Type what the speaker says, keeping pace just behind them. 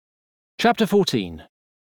Chapter 14.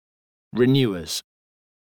 Renewers.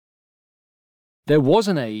 There was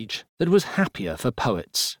an age that was happier for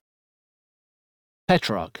poets.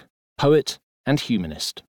 Petrarch, poet and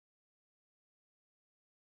humanist.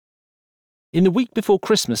 In the week before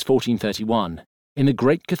Christmas 1431, in the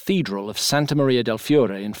great cathedral of Santa Maria del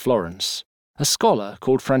Fiore in Florence, a scholar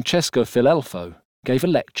called Francesco Filelfo gave a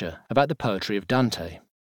lecture about the poetry of Dante.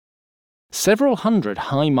 Several hundred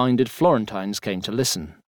high-minded Florentines came to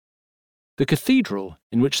listen. The cathedral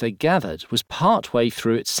in which they gathered was part-way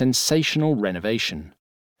through its sensational renovation.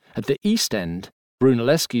 At the east end,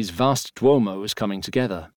 Brunelleschi's vast Duomo was coming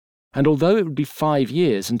together, and although it would be 5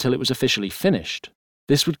 years until it was officially finished,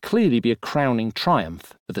 this would clearly be a crowning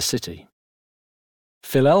triumph for the city.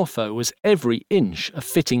 Filelfo was every inch a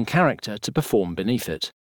fitting character to perform beneath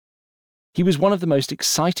it. He was one of the most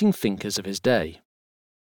exciting thinkers of his day.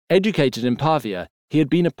 Educated in Pavia, he had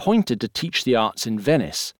been appointed to teach the arts in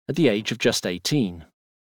Venice at the age of just 18.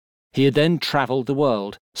 He had then travelled the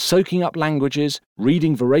world, soaking up languages,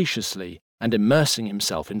 reading voraciously, and immersing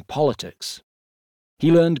himself in politics. He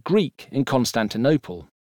learned Greek in Constantinople,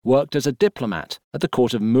 worked as a diplomat at the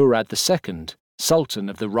court of Murad II, Sultan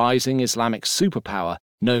of the rising Islamic superpower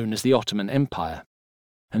known as the Ottoman Empire,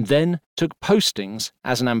 and then took postings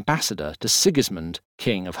as an ambassador to Sigismund,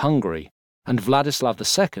 King of Hungary, and Vladislav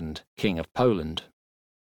II, King of Poland.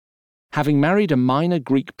 Having married a minor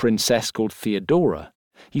Greek princess called Theodora,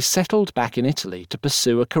 he settled back in Italy to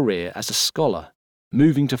pursue a career as a scholar,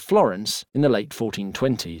 moving to Florence in the late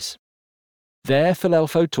 1420s. There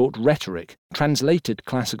Filelfo taught rhetoric, translated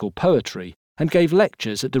classical poetry, and gave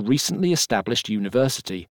lectures at the recently established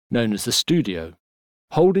university known as the Studio,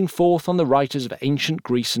 holding forth on the writers of ancient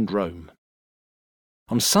Greece and Rome.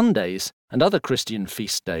 On Sundays and other Christian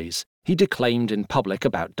feast days, he declaimed in public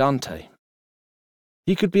about Dante.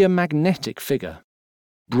 He could be a magnetic figure.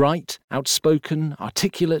 Bright, outspoken,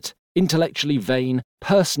 articulate, intellectually vain,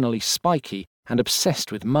 personally spiky, and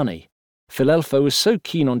obsessed with money, Filelfo was so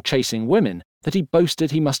keen on chasing women that he boasted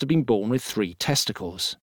he must have been born with 3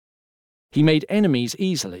 testicles. He made enemies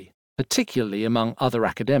easily, particularly among other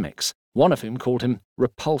academics, one of whom called him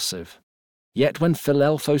repulsive. Yet when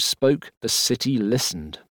Filelfo spoke, the city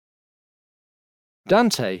listened.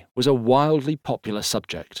 Dante was a wildly popular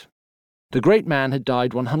subject. The great man had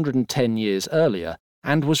died 110 years earlier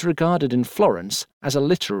and was regarded in Florence as a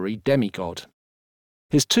literary demigod.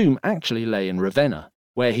 His tomb actually lay in Ravenna,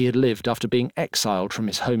 where he had lived after being exiled from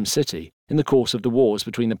his home city in the course of the wars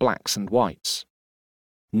between the blacks and whites.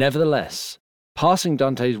 Nevertheless, passing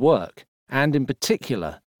Dante's work, and in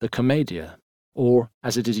particular the Commedia, or,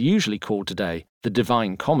 as it is usually called today, the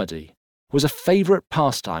Divine Comedy, was a favourite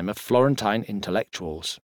pastime of Florentine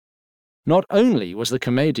intellectuals. Not only was the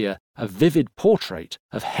Commedia a vivid portrait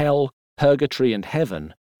of hell, purgatory and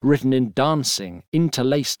heaven, written in dancing,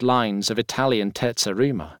 interlaced lines of Italian terza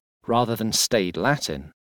rima, rather than staid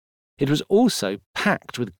Latin, it was also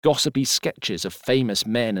packed with gossipy sketches of famous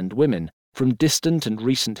men and women from distant and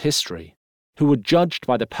recent history, who were judged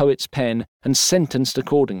by the poet's pen and sentenced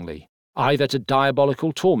accordingly, either to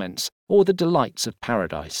diabolical torments or the delights of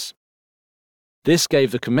paradise. This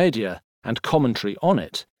gave the Commedia, and commentary on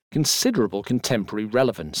it, considerable contemporary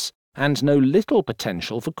relevance, and no little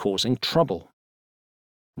potential for causing trouble.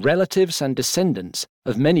 Relatives and descendants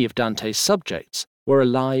of many of Dante's subjects were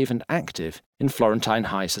alive and active in Florentine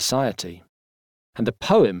high society, and the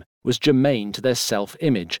poem was germane to their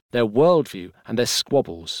self-image, their worldview, and their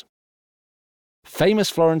squabbles. Famous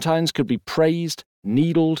Florentines could be praised,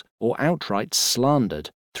 needled, or outright slandered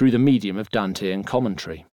through the medium of Dantean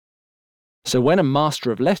commentary. So when a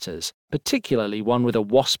master of letters, particularly one with a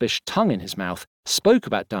waspish tongue in his mouth, spoke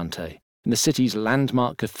about Dante in the city's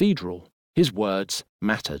landmark cathedral, his words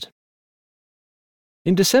mattered.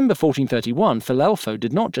 In December 1431, Filelfo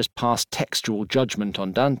did not just pass textual judgment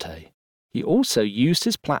on Dante. He also used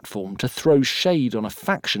his platform to throw shade on a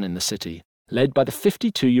faction in the city, led by the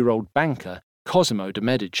 52-year-old banker Cosimo de'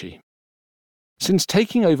 Medici. Since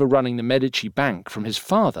taking over running the Medici Bank from his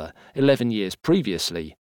father 11 years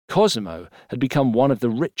previously, Cosimo had become one of the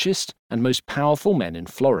richest and most powerful men in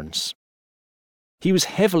Florence. He was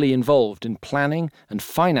heavily involved in planning and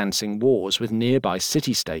financing wars with nearby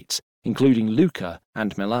city-states, including Lucca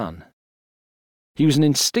and Milan. He was an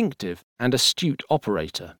instinctive and astute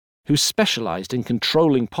operator who specialized in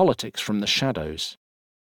controlling politics from the shadows.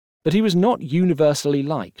 But he was not universally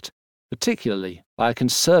liked, particularly by a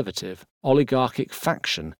conservative, oligarchic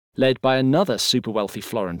faction led by another super-wealthy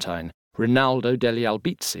Florentine, Rinaldo degli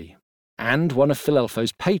Albizzi, and one of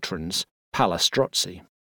Filelfo's patrons, Palla Strozzi.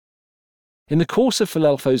 In the course of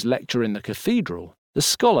Filelfo's lecture in the cathedral, the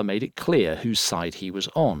scholar made it clear whose side he was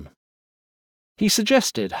on. He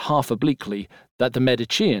suggested, half obliquely, that the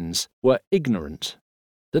Mediceans were ignorant,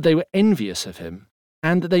 that they were envious of him,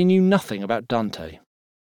 and that they knew nothing about Dante.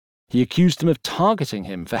 He accused them of targeting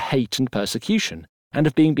him for hate and persecution, and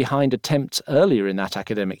of being behind attempts earlier in that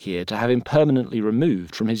academic year to have him permanently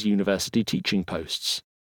removed from his university teaching posts.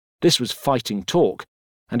 This was fighting talk,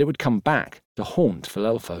 and it would come back to haunt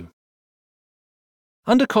Filelfo.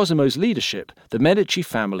 Under Cosimo's leadership, the Medici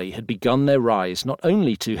family had begun their rise not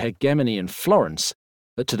only to hegemony in Florence,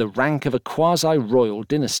 but to the rank of a quasi-royal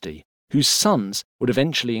dynasty, whose sons would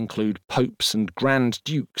eventually include popes and grand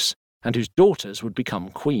dukes, and whose daughters would become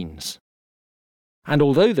queens. And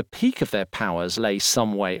although the peak of their powers lay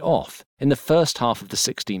some way off, in the first half of the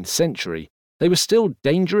 16th century, they were still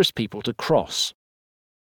dangerous people to cross.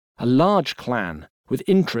 A large clan, with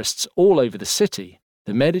interests all over the city,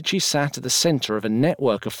 the Medici sat at the centre of a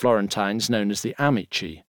network of Florentines known as the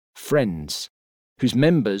Amici, friends, whose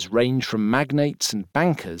members range from magnates and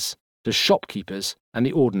bankers to shopkeepers and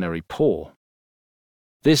the ordinary poor.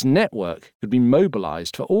 This network could be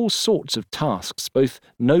mobilised for all sorts of tasks, both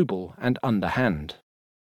noble and underhand.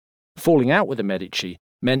 Falling out with the Medici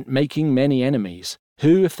meant making many enemies,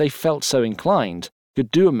 who, if they felt so inclined, could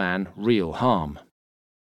do a man real harm.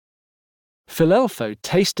 Filelfo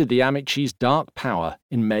tasted the Amici's dark power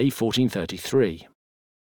in May 1433.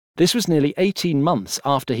 This was nearly 18 months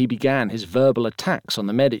after he began his verbal attacks on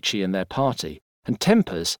the Medici and their party, and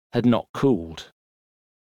tempers had not cooled.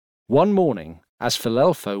 One morning, as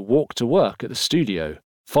Filelfo walked to work at the studio,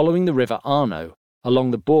 following the river Arno,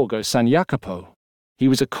 along the Borgo San Jacopo, he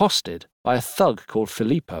was accosted by a thug called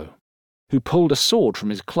Filippo, who pulled a sword from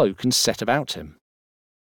his cloak and set about him.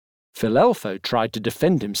 Filelfo tried to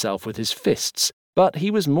defend himself with his fists, but he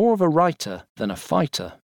was more of a writer than a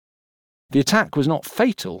fighter. The attack was not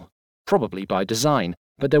fatal, probably by design,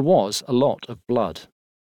 but there was a lot of blood.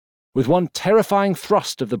 With one terrifying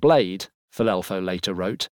thrust of the blade, Filelfo later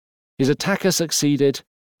wrote, his attacker succeeded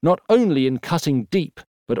not only in cutting deep,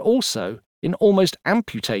 but also in almost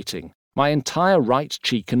amputating my entire right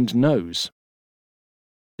cheek and nose.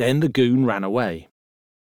 Then the goon ran away.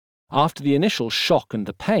 After the initial shock and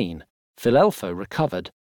the pain, Filelfo recovered,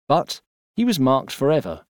 but he was marked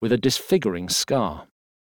forever with a disfiguring scar.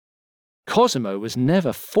 Cosimo was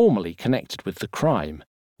never formally connected with the crime.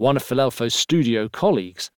 One of Filelfo's studio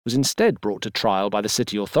colleagues was instead brought to trial by the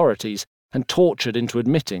city authorities and tortured into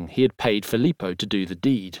admitting he had paid Filippo to do the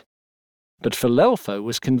deed. But Filelfo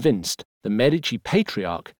was convinced the Medici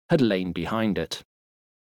patriarch had lain behind it.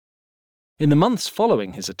 In the months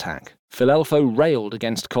following his attack, Filelfo railed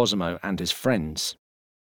against Cosimo and his friends.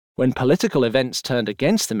 When political events turned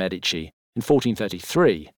against the Medici in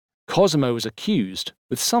 1433, Cosimo was accused,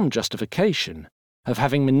 with some justification, of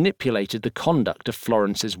having manipulated the conduct of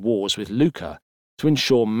Florence's wars with Lucca to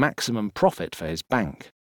ensure maximum profit for his bank.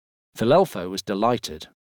 Filelfo was delighted.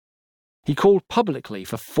 He called publicly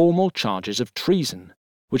for formal charges of treason,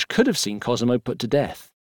 which could have seen Cosimo put to death,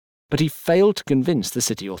 but he failed to convince the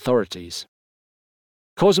city authorities.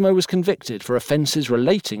 Cosimo was convicted for offences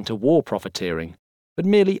relating to war profiteering, but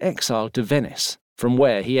merely exiled to Venice, from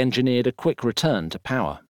where he engineered a quick return to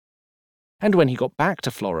power. And when he got back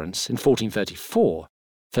to Florence in 1434,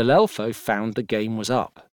 Filelfo found the game was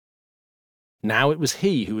up. Now it was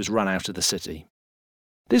he who was run out of the city.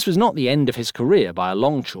 This was not the end of his career by a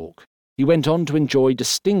long chalk. He went on to enjoy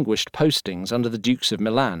distinguished postings under the Dukes of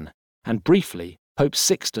Milan, and briefly Pope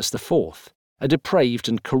Sixtus IV, a depraved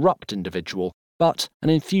and corrupt individual, but an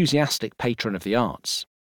enthusiastic patron of the arts.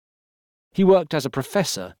 He worked as a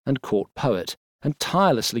professor and court poet, and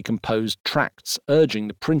tirelessly composed tracts urging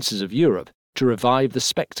the princes of Europe to revive the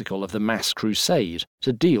spectacle of the mass crusade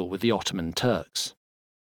to deal with the Ottoman Turks.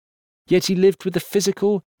 Yet he lived with the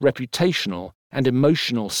physical, reputational, and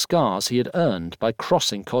emotional scars he had earned by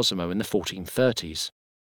crossing Cosimo in the 1430s.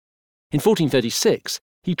 In 1436,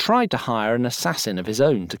 he tried to hire an assassin of his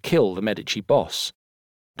own to kill the Medici boss,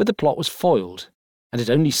 but the plot was foiled, and it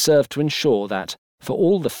only served to ensure that, for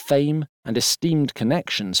all the fame and esteemed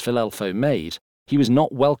connections Filelfo made, he was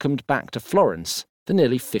not welcomed back to Florence for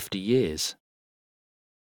nearly 50 years.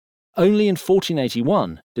 Only in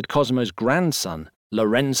 1481 did Cosimo's grandson,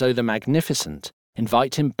 Lorenzo the Magnificent,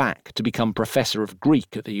 invite him back to become professor of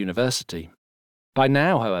Greek at the university. By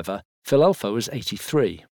now, however, Filelfo was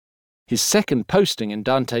 83. His second posting in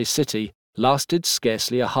Dante's city lasted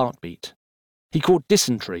scarcely a heartbeat. He caught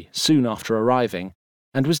dysentery soon after arriving,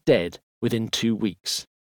 and was dead within 2 weeks.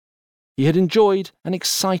 He had enjoyed an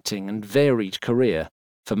exciting and varied career,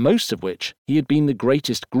 for most of which he had been the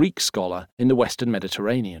greatest Greek scholar in the Western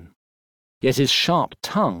Mediterranean. Yet his sharp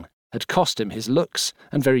tongue had cost him his looks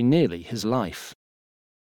and very nearly his life.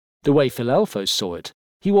 The way Filelfo saw it,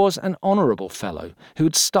 he was an honourable fellow who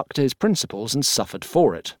had stuck to his principles and suffered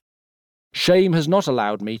for it. "Shame has not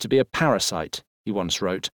allowed me to be a parasite," he once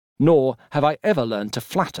wrote, "nor have I ever learned to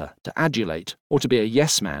flatter, to adulate, or to be a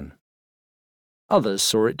yes-man." Others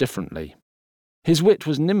saw it differently. "His wit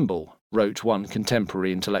was nimble," wrote one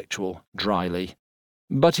contemporary intellectual dryly,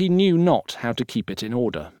 "but he knew not how to keep it in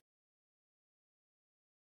order."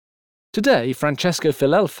 Today, Francesco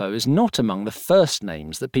Filelfo is not among the first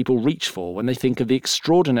names that people reach for when they think of the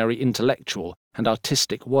extraordinary intellectual and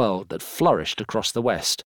artistic world that flourished across the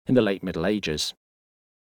West in the late Middle Ages.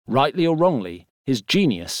 Rightly or wrongly, his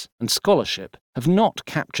genius and scholarship have not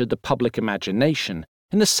captured the public imagination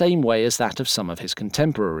in the same way as that of some of his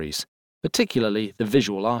contemporaries, particularly the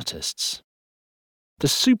visual artists. The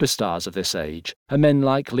superstars of this age are men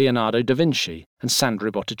like Leonardo da Vinci and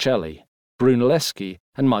Sandro Botticelli, Brunelleschi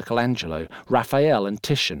and Michelangelo, Raphael and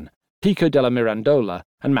Titian, Pico della Mirandola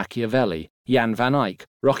and Machiavelli, Jan van Eyck,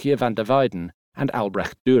 Rogier van der Weyden, and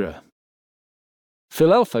Albrecht Dürer.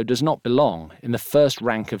 Filelfo does not belong in the first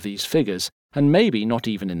rank of these figures, and maybe not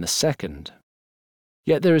even in the second.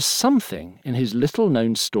 Yet there is something in his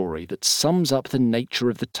little-known story that sums up the nature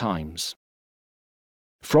of the times.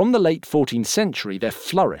 From the late 14th century there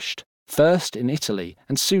flourished, first in Italy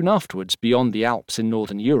and soon afterwards beyond the Alps in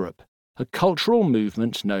northern Europe, a cultural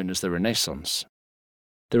movement known as the Renaissance.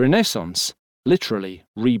 The Renaissance, literally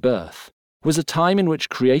rebirth, was a time in which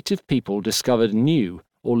creative people discovered new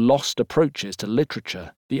or lost approaches to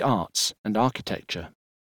literature, the arts, and architecture.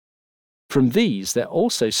 From these there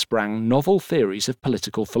also sprang novel theories of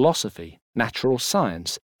political philosophy, natural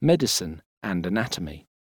science, medicine, and anatomy.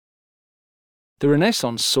 The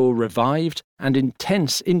Renaissance saw revived and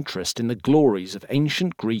intense interest in the glories of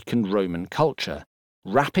ancient Greek and Roman culture,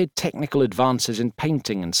 rapid technical advances in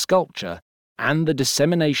painting and sculpture, and the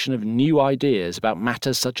dissemination of new ideas about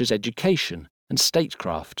matters such as education and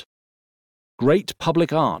statecraft. Great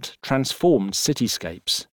public art transformed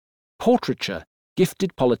cityscapes. Portraiture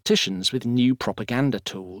gifted politicians with new propaganda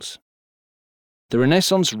tools. The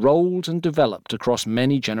Renaissance rolled and developed across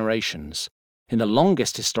many generations. In the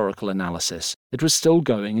longest historical analysis, it was still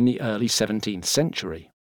going in the early 17th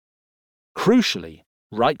century. Crucially,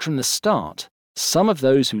 right from the start, some of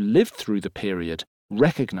those who lived through the period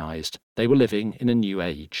recognised they were living in a new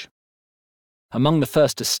age. Among the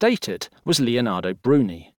first to state it was Leonardo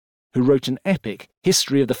Bruni, who wrote an epic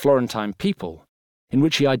History of the Florentine People, in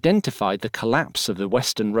which he identified the collapse of the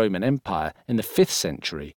Western Roman Empire in the 5th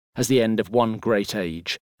century as the end of one great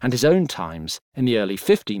age, and his own times, in the early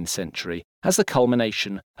 15th century, as the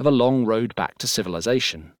culmination of a long road back to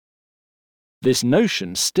civilization. This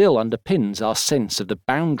notion still underpins our sense of the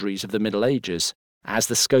boundaries of the Middle Ages, as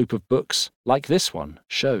the scope of books, like this one,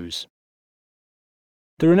 shows.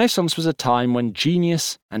 The Renaissance was a time when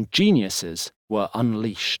genius and geniuses were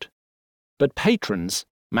unleashed. But patrons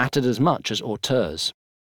mattered as much as auteurs.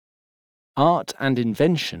 Art and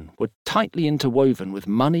invention were tightly interwoven with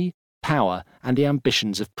money, power, and the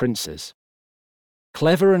ambitions of princes.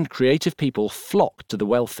 Clever and creative people flocked to the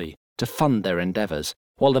wealthy to fund their endeavours,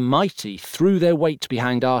 while the mighty threw their weight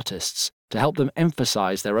behind artists to help them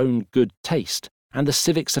emphasise their own good taste and the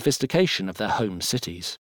civic sophistication of their home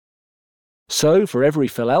cities. So, for every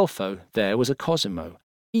Filelfo, there was a Cosimo,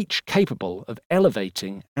 each capable of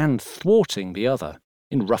elevating and thwarting the other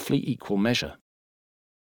in roughly equal measure.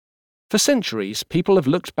 For centuries, people have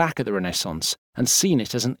looked back at the Renaissance and seen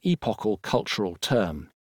it as an epochal cultural term,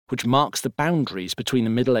 which marks the boundaries between the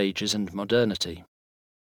Middle Ages and modernity.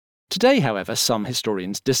 Today, however, some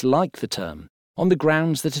historians dislike the term, on the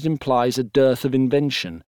grounds that it implies a dearth of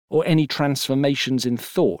invention or any transformations in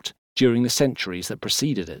thought during the centuries that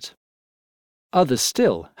preceded it. Others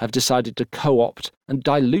still have decided to co-opt and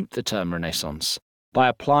dilute the term Renaissance by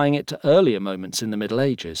applying it to earlier moments in the Middle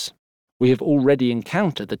Ages. We have already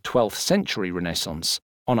encountered the 12th century Renaissance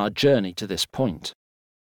on our journey to this point.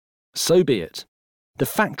 So be it. The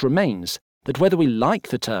fact remains that whether we like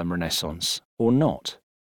the term Renaissance or not,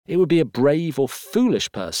 it would be a brave or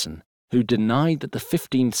foolish person who denied that the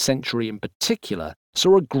 15th century in particular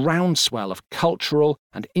saw a groundswell of cultural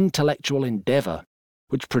and intellectual endeavour,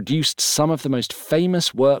 which produced some of the most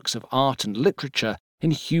famous works of art and literature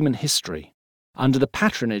in human history, under the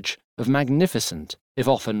patronage of magnificent, if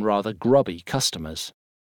often rather grubby, customers.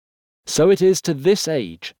 So it is to this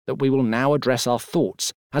age that we will now address our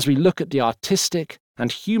thoughts as we look at the artistic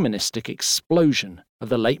and humanistic explosion of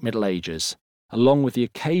the late Middle Ages, along with the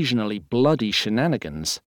occasionally bloody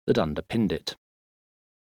shenanigans that underpinned it.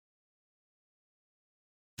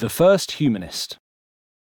 The first humanist.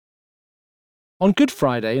 On Good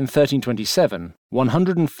Friday in 1327,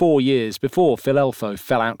 104 years before Filelfo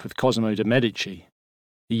fell out with Cosimo de' Medici,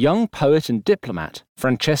 the young poet and diplomat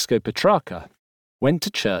Francesco Petrarca went to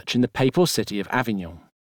church in the papal city of Avignon.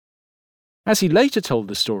 As he later told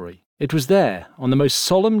the story, it was there, on the most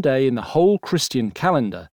solemn day in the whole Christian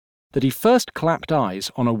calendar, that he first clapped eyes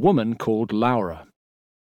on a woman called Laura.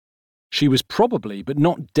 She was probably, but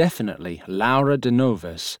not definitely, Laura de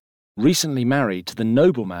Noves, recently married to the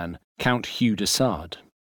nobleman Count Hugh de Sade.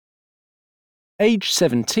 Aged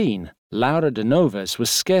 17, Laura de Noves was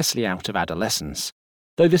scarcely out of adolescence,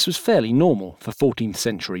 though this was fairly normal for 14th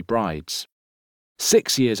century brides.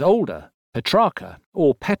 6 years older, Petrarca,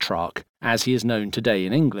 or Petrarch as he is known today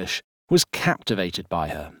in English, was captivated by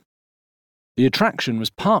her. The attraction was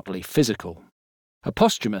partly physical. A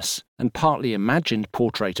posthumous and partly imagined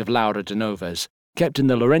portrait of Laura de Noves, kept in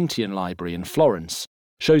the Laurentian Library in Florence,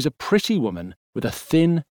 shows a pretty woman with a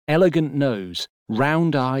thin, elegant nose,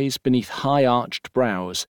 round eyes beneath high-arched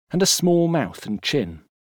brows, and a small mouth and chin.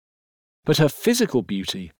 But her physical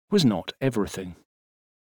beauty was not everything.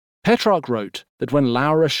 Petrarch wrote that when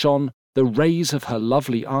Laura shone the rays of her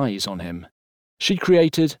lovely eyes on him, she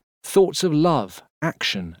created thoughts of love,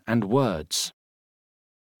 action, and words.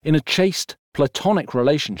 In a chaste, platonic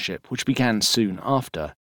relationship which began soon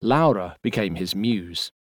after, Laura became his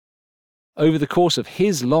muse. Over the course of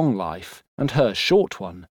his long life, and her short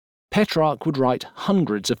one, Petrarch would write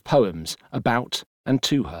hundreds of poems about and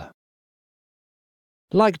to her.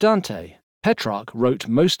 Like Dante, Petrarch wrote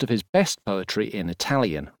most of his best poetry in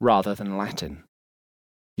Italian rather than Latin.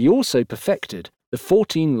 He also perfected the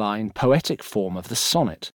 14-line poetic form of the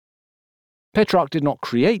sonnet. Petrarch did not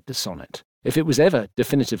create the sonnet. If it was ever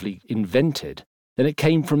definitively invented, then it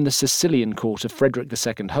came from the Sicilian court of Frederick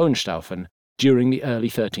II Hohenstaufen during the early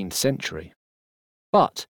 13th century.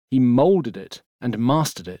 But he moulded it and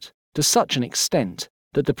mastered it to such an extent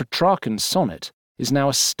that the Petrarchan sonnet is now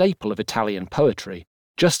a staple of Italian poetry,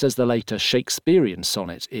 just as the later Shakespearean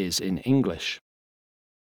sonnet is in English.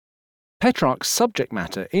 Petrarch's subject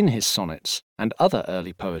matter in his sonnets and other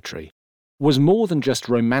early poetry was more than just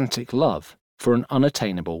romantic love for an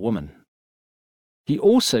unattainable woman. He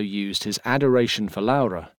also used his adoration for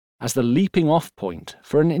Laura as the leaping-off point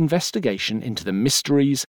for an investigation into the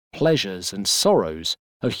mysteries, pleasures, and sorrows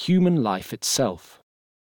of human life itself.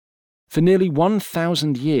 For nearly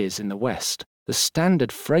 1,000 years in the West, the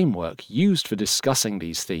standard framework used for discussing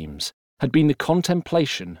these themes had been the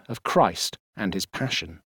contemplation of Christ and his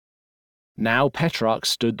passion. Now Petrarch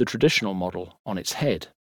stood the traditional model on its head.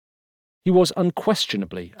 He was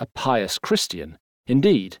unquestionably a pious Christian.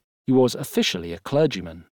 Indeed, he was officially a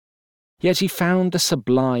clergyman. Yet he found the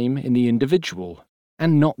sublime in the individual,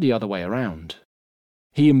 and not the other way around.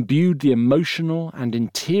 He imbued the emotional and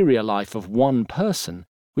interior life of one person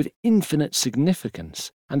with infinite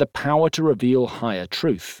significance and a power to reveal higher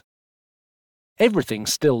truth. Everything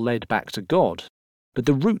still led back to God, but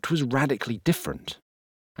the route was radically different,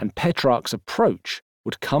 and Petrarch's approach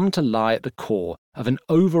would come to lie at the core of an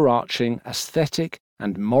overarching aesthetic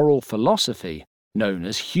and moral philosophy known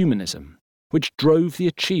as humanism, which drove the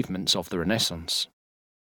achievements of the Renaissance.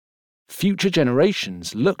 Future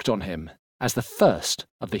generations looked on him as the first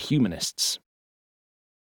of the humanists.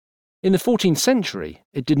 In the 14th century,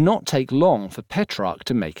 it did not take long for Petrarch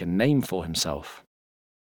to make a name for himself.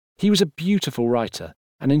 He was a beautiful writer,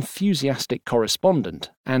 an enthusiastic correspondent,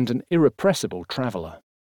 and an irrepressible traveller.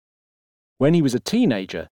 When he was a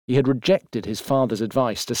teenager, he had rejected his father's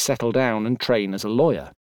advice to settle down and train as a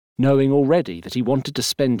lawyer, knowing already that he wanted to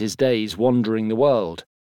spend his days wandering the world,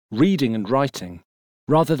 reading and writing,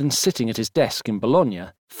 rather than sitting at his desk in Bologna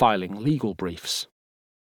filing legal briefs.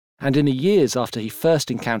 And in the years after he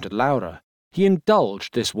first encountered Laura, he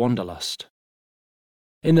indulged this wanderlust.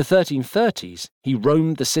 In the 1330s, he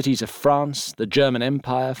roamed the cities of France, the German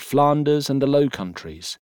Empire, Flanders, and the Low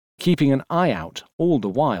Countries, keeping an eye out all the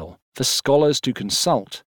while for scholars to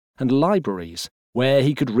consult and libraries where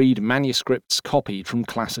he could read manuscripts copied from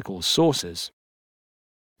classical sources.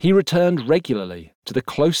 He returned regularly to the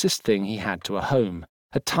closest thing he had to a home,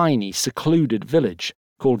 a tiny, secluded village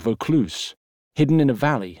called Vaucluse, hidden in a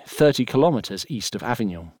valley 30 kilometres east of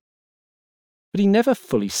Avignon. But he never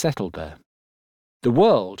fully settled there. The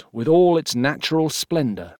world, with all its natural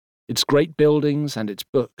splendour, its great buildings and its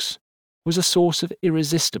books, was a source of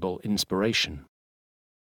irresistible inspiration.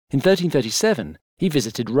 In 1337, he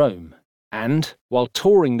visited Rome, and, while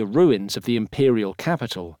touring the ruins of the imperial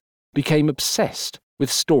capital, became obsessed with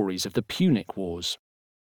stories of the Punic Wars.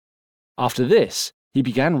 After this, he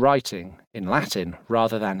began writing, in Latin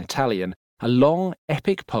rather than Italian, a long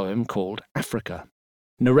epic poem called Africa,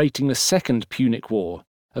 narrating the Second Punic War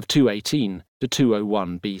of 218 to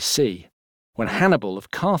 201 BC, when Hannibal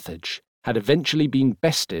of Carthage had eventually been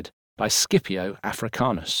bested by Scipio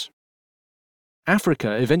Africanus.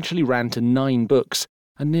 Africa eventually ran to 9 books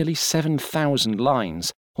and nearly 7,000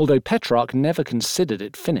 lines, although Petrarch never considered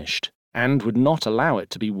it finished and would not allow it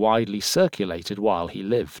to be widely circulated while he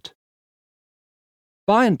lived.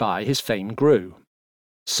 By and by his fame grew.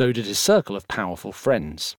 So did his circle of powerful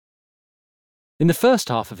friends. In the first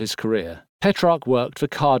half of his career, Petrarch worked for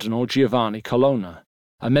Cardinal Giovanni Colonna,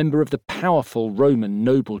 a member of the powerful Roman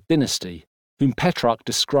noble dynasty, whom Petrarch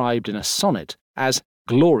described in a sonnet as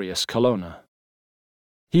glorious Colonna.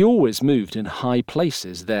 He always moved in high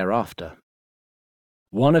places thereafter.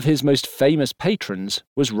 One of his most famous patrons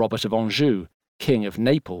was Robert of Anjou, King of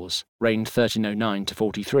Naples, reigned 1309 to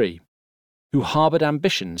 43, who harboured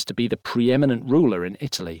ambitions to be the preeminent ruler in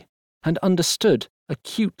Italy, and understood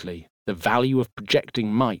acutely the value of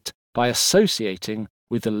projecting might by associating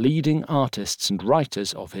with the leading artists and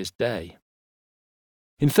writers of his day.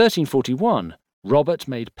 In 1341, Robert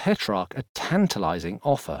made Petrarch a tantalizing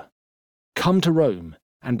offer. Come to Rome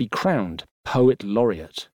and be crowned Poet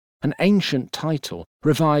Laureate, an ancient title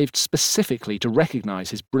revived specifically to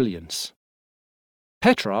recognize his brilliance.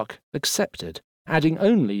 Petrarch accepted, adding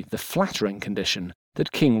only the flattering condition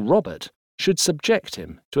that King Robert should subject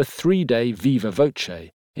him to a 3-day viva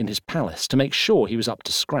voce in his palace to make sure he was up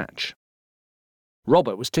to scratch.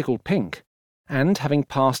 Robert was tickled pink, and having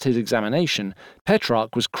passed his examination,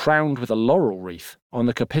 Petrarch was crowned with a laurel wreath on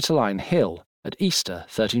the Capitoline Hill at Easter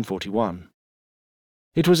 1341.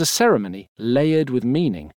 It was a ceremony layered with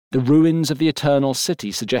meaning, the ruins of the eternal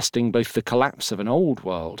city suggesting both the collapse of an old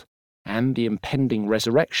world and the impending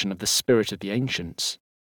resurrection of the spirit of the ancients.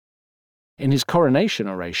 In his coronation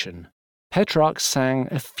oration, Petrarch sang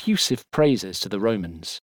effusive praises to the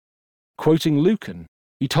Romans. Quoting Lucan,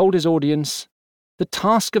 he told his audience, "The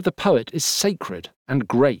task of the poet is sacred and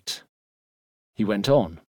great." He went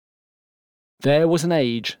on, "There was an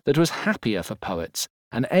age that was happier for poets,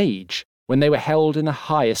 an age when they were held in the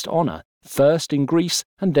highest honour, first in Greece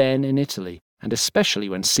and then in Italy, and especially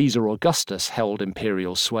when Caesar Augustus held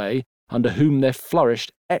imperial sway, under whom there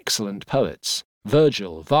flourished excellent poets,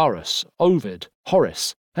 Virgil, Varus, Ovid,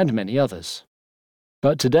 Horace, and many others.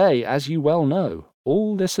 But today, as you well know,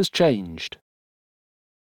 all this has changed."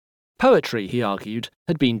 Poetry, he argued,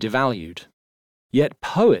 had been devalued. Yet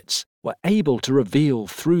poets were able to reveal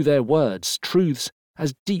through their words truths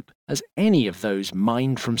as deep as any of those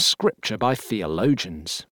mined from Scripture by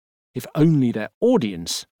theologians, if only their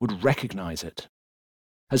audience would recognize it.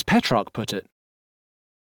 As Petrarch put it,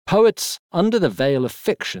 "Poets, under the veil of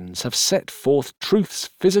fictions, have set forth truths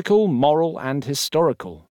physical, moral, and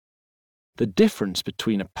historical. The difference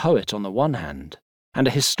between a poet on the one hand, and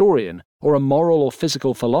a historian or a moral or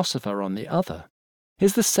physical philosopher on the other,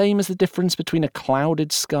 is the same as the difference between a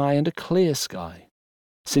clouded sky and a clear sky,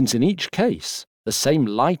 since in each case the same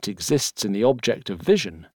light exists in the object of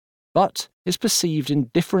vision, but is perceived in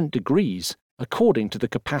different degrees according to the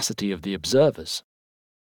capacity of the observers."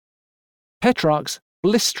 Petrarch's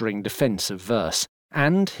blistering defence of verse,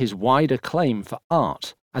 and his wider claim for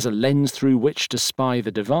art as a lens through which to spy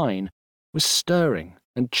the divine, was stirring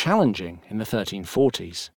and challenging in the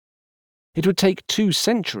 1340s. It would take 2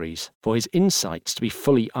 centuries for his insights to be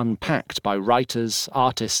fully unpacked by writers,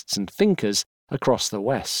 artists, and thinkers across the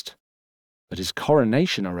West. But his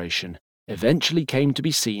coronation oration eventually came to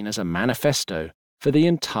be seen as a manifesto for the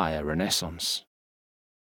entire Renaissance.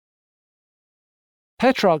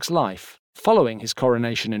 Petrarch's life, following his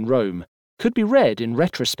coronation in Rome, could be read in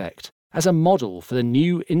retrospect as a model for the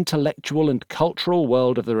new intellectual and cultural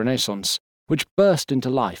world of the Renaissance, which burst into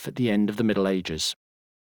life at the end of the Middle Ages.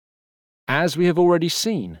 As we have already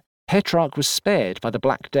seen, Petrarch was spared by the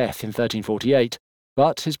Black Death in 1348,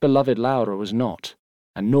 but his beloved Laura was not,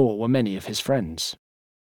 and nor were many of his friends.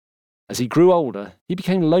 As he grew older, he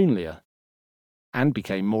became lonelier and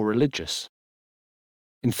became more religious.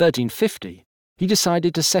 In 1350, he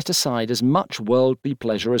decided to set aside as much worldly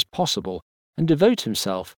pleasure as possible and devote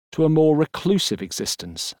himself to a more reclusive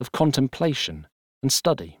existence of contemplation and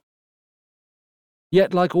study.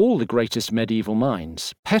 Yet, like all the greatest medieval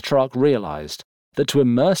minds, Petrarch realized that to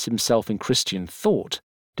immerse himself in Christian thought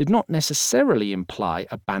did not necessarily imply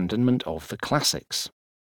abandonment of the classics.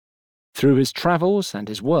 Through his travels and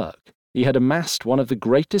his work, he had amassed one of the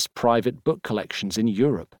greatest private book collections in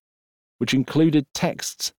Europe, which included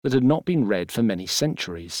texts that had not been read for many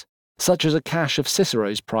centuries, such as a cache of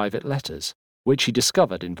Cicero's private letters, which he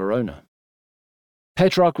discovered in Verona.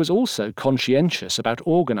 Petrarch was also conscientious about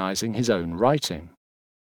organizing his own writing.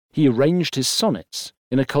 He arranged his sonnets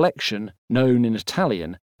in a collection known in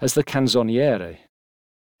Italian as the Canzoniere.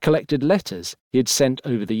 collected letters he had sent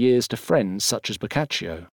over the years to friends such as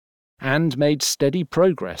Boccaccio, and made steady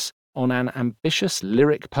progress on an ambitious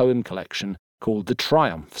lyric poem collection called the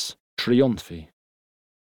Triumphs, Trionfi.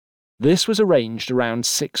 This was arranged around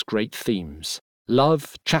 6 great themes: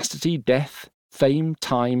 love, chastity, death, fame,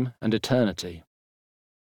 time, and eternity.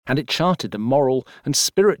 And it charted the moral and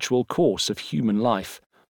spiritual course of human life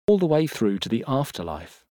all the way through to the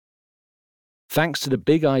afterlife. Thanks to the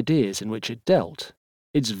big ideas in which it dealt,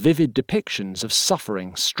 its vivid depictions of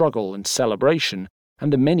suffering, struggle, and celebration,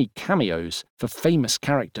 and the many cameos for famous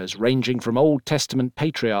characters ranging from Old Testament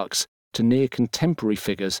patriarchs to near contemporary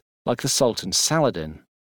figures like the Sultan Saladin,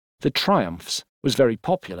 the Triumphs was very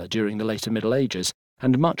popular during the later Middle Ages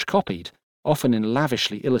and much copied, often in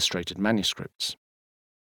lavishly illustrated manuscripts.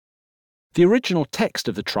 The original text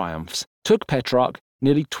of the Triumphs took Petrarch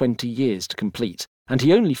nearly 20 years to complete, and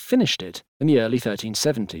he only finished it in the early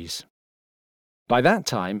 1370s. By that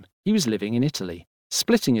time, he was living in Italy,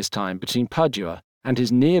 splitting his time between Padua and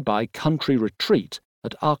his nearby country retreat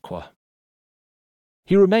at Aqua.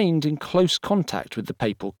 He remained in close contact with the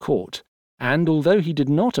papal court, and although he did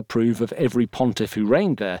not approve of every pontiff who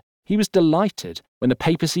reigned there, he was delighted when the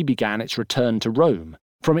papacy began its return to Rome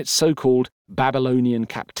from its so-called Babylonian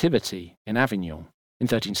captivity in Avignon in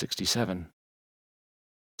 1367.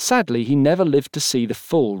 Sadly, he never lived to see the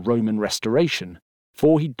full Roman restoration,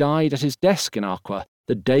 for he died at his desk in Aqua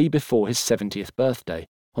the day before his 70th birthday,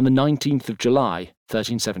 on the 19th of July,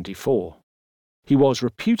 1374. He was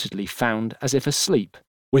reputedly found as if asleep,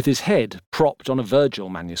 with his head propped on a Virgil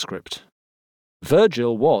manuscript.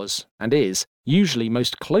 Virgil was, and is, usually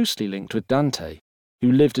most closely linked with Dante,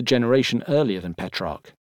 who lived a generation earlier than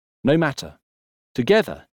Petrarch. No matter.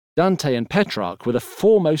 Together, Dante and Petrarch were the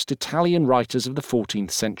foremost Italian writers of the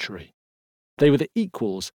 14th century. They were the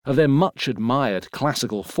equals of their much-admired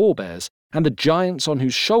classical forebears and the giants on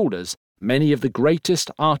whose shoulders many of the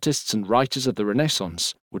greatest artists and writers of the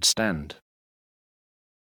Renaissance would stand.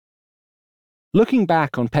 Looking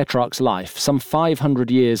back on Petrarch's life some 500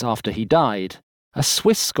 years after he died, a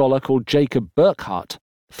Swiss scholar called Jacob Burckhardt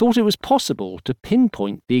thought it was possible to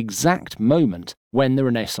pinpoint the exact moment when the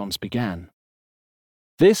Renaissance began.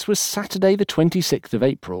 This was Saturday the 26th of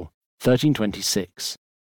April, 1326,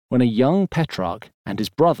 when a young Petrarch and his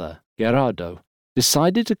brother, Gherardo,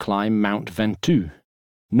 decided to climb Mount Ventoux,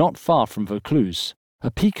 not far from Vaucluse,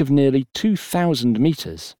 a peak of nearly 2,000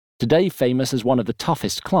 metres, today famous as one of the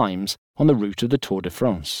toughest climbs on the route of the Tour de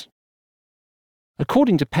France.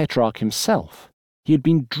 According to Petrarch himself, he had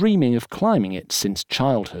been dreaming of climbing it since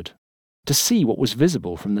childhood, to see what was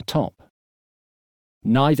visible from the top.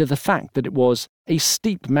 Neither the fact that it was a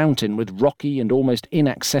steep mountain with rocky and almost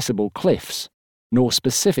inaccessible cliffs, nor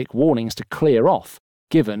specific warnings to clear off,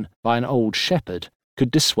 given by an old shepherd,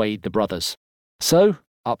 could dissuade the brothers. So,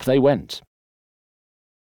 up they went.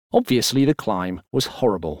 Obviously the climb was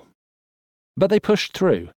horrible. But they pushed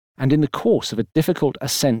through, and in the course of a difficult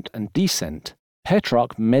ascent and descent,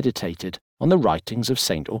 Petrarch meditated on the writings of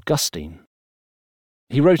St. Augustine.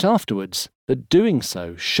 He wrote afterwards that doing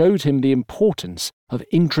so showed him the importance of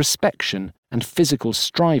introspection and physical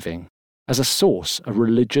striving as a source of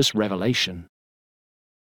religious revelation.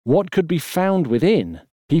 What could be found within,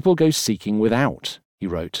 people go seeking without, he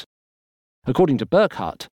wrote. According to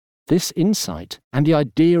Burckhardt, this insight and the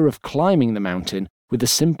idea of climbing the mountain with the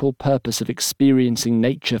simple purpose of experiencing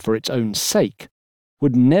nature for its own sake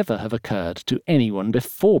would never have occurred to anyone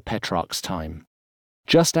before Petrarch's time,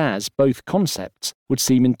 just as both concepts would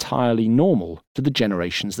seem entirely normal to the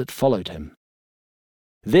generations that followed him.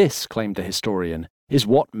 This, claimed the historian, is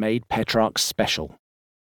what made Petrarch special.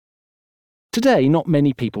 Today, not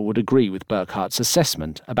many people would agree with Burckhardt's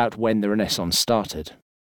assessment about when the Renaissance started.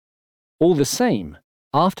 All the same,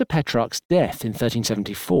 after Petrarch's death in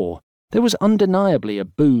 1374, there was undeniably a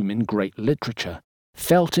boom in great literature,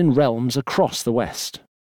 felt in realms across the West.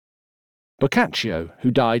 Boccaccio,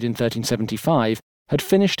 who died in 1375, had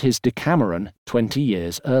finished his Decameron 20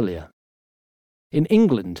 years earlier. In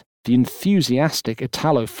England, the enthusiastic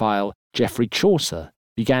Italophile Geoffrey Chaucer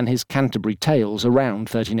began his Canterbury Tales around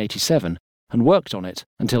 1387 and worked on it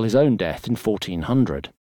until his own death in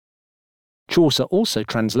 1400. Chaucer also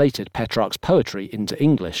translated Petrarch's poetry into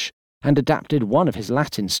English and adapted one of his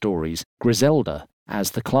Latin stories, Griselda,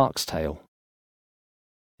 as the Clerk's Tale.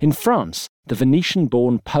 In France, the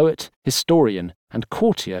Venetian-born poet, historian, and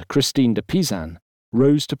courtier Christine de Pizan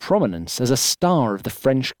rose to prominence as a star of the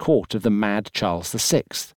French court of the mad Charles VI,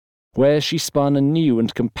 where she spun a new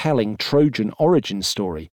and compelling Trojan origin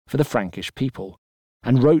story for the Frankish people,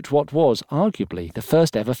 and wrote what was arguably the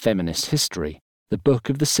first ever feminist history, the Book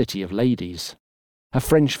of the City of Ladies. a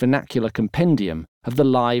French vernacular compendium of the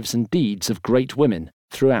lives and deeds of great women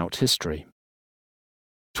throughout history.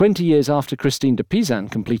 20 years after Christine de Pizan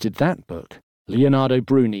completed that book, Leonardo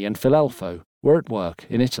Bruni and Filelfo were at work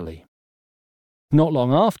in Italy. Not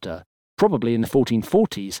long after, probably in the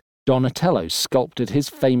 1440s, Donatello sculpted his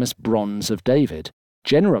famous Bronze of David,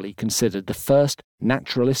 generally considered the first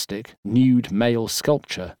naturalistic, nude male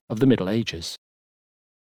sculpture of the Middle Ages.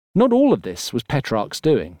 Not all of this was Petrarch's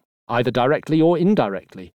doing, either directly or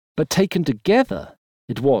indirectly, but taken together,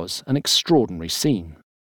 it was an extraordinary scene.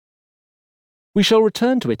 We shall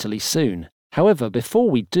return to Italy soon. However, before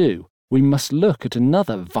we do, we must look at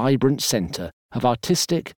another vibrant centre of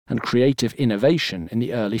artistic and creative innovation in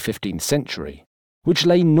the early 15th century, which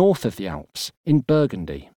lay north of the Alps, in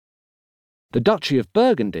Burgundy. The Duchy of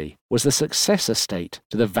Burgundy was the successor state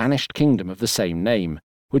to the vanished kingdom of the same name,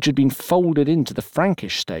 which had been folded into the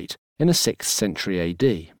Frankish state in the 6th century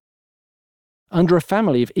AD. Under a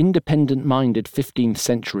family of independent-minded 15th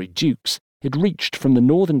century dukes, it reached from the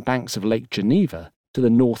northern banks of Lake Geneva to the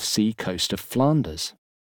North Sea coast of Flanders.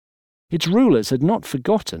 Its rulers had not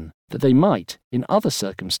forgotten that they might, in other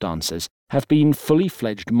circumstances, have been fully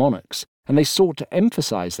fledged monarchs, and they sought to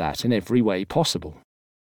emphasise that in every way possible.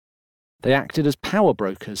 They acted as power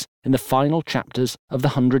brokers in the final chapters of the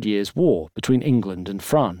 100 Years' War between England and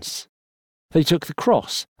France. They took the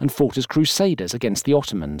cross and fought as crusaders against the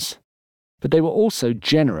Ottomans. But they were also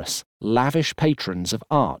generous, lavish patrons of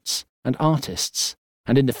arts and artists,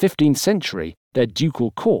 and in the 15th century their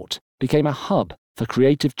ducal court became a hub for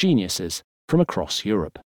creative geniuses from across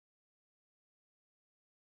Europe.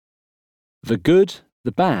 The good,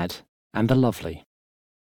 the bad, and the lovely.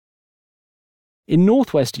 In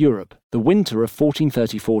northwest Europe, the winter of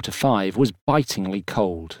 1434-5 was bitingly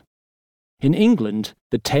cold. In England,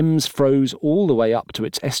 the Thames froze all the way up to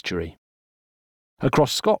its estuary.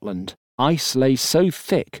 Across Scotland, ice lay so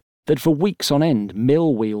thick that for weeks on end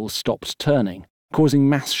mill wheels stopped turning, causing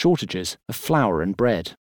mass shortages of flour and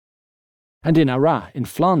bread. And in Arras, in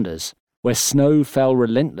Flanders, where snow fell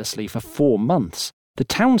relentlessly for 4 months, the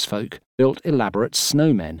townsfolk built elaborate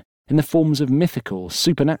snowmen in the forms of mythical,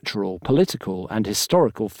 supernatural, political, and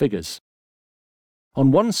historical figures.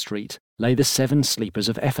 On one street lay the 7 sleepers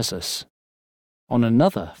of Ephesus. On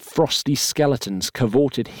another, frosty skeletons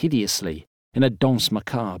cavorted hideously in a danse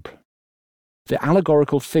macabre. The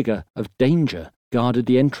allegorical figure of danger guarded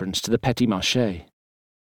the entrance to the Petit Marché.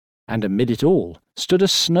 And amid it all stood a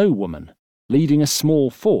snow woman, leading a small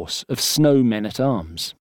force of snow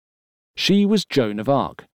men-at-arms. She was Joan of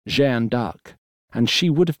Arc, Jeanne d'Arc, and she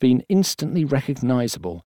would have been instantly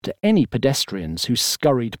recognisable to any pedestrians who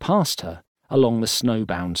scurried past her along the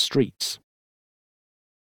snow-bound streets.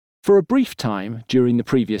 For a brief time during the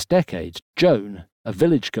previous decade, Joan, a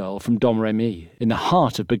village girl from Domremy in the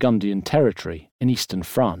heart of Burgundian territory in eastern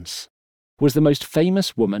France, was the most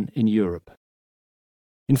famous woman in Europe.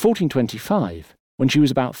 In 1425, when she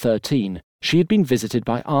was about 13, she had been visited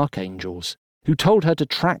by archangels who told her to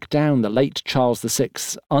track down the late Charles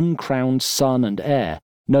VI's uncrowned son and heir,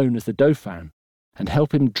 known as the Dauphin, and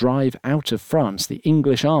help him drive out of France the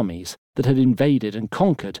English armies that had invaded and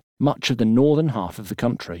conquered much of the northern half of the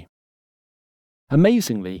country.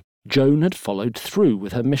 Amazingly, Joan had followed through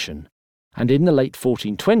with her mission, and in the late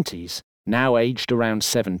 1420s, now aged around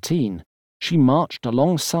 17, she marched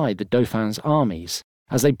alongside the Dauphin's armies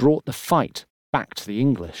as they brought the fight back to the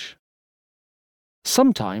English.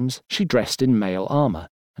 Sometimes she dressed in male armour,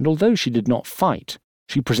 and although she did not fight,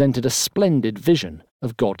 she presented a splendid vision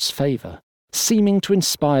of God's favour, seeming to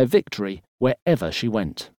inspire victory wherever she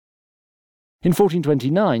went. In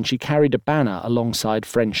 1429 she carried a banner alongside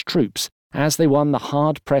French troops as they won the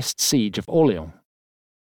hard-pressed siege of Orléans.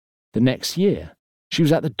 The next year, she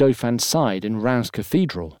was at the Dauphin's side in Reims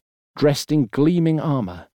Cathedral, dressed in gleaming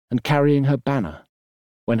armour and carrying her banner,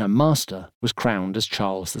 when her master was crowned as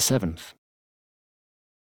Charles VII.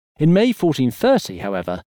 In May 1430,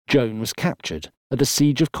 however, Joan was captured at the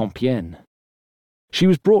siege of Compiègne. She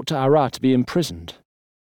was brought to Arras to be imprisoned.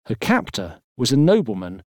 Her captor was a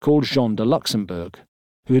nobleman called Jean de Luxembourg,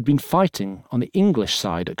 who had been fighting on the English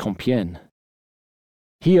side at Compiègne.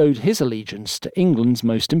 He owed his allegiance to England's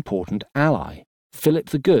most important ally, Philip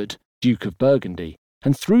the Good, Duke of Burgundy,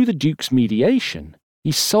 and through the Duke's mediation,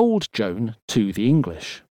 he sold Joan to the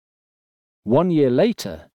English. 1 year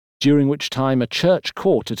later, during which time a church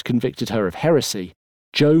court had convicted her of heresy,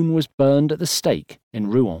 Joan was burned at the stake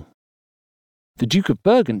in Rouen. The Duke of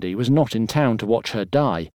Burgundy was not in town to watch her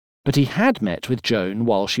die, but he had met with Joan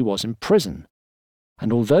while she was in prison,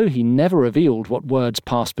 and although he never revealed what words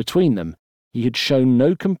passed between them, he had shown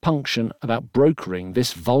no compunction about brokering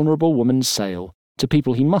this vulnerable woman's sale to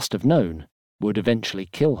people he must have known, would eventually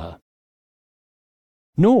kill her.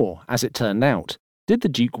 Nor, as it turned out, did the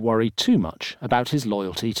Duke worry too much about his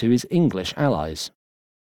loyalty to his English allies.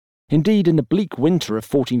 Indeed, in the bleak winter of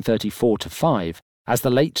 1434-5, as the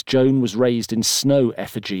late Joan was raised in snow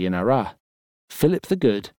effigy in Arras, Philip the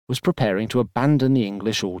Good was preparing to abandon the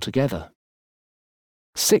English altogether.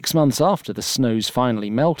 6 months after the snows finally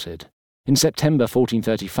melted, in September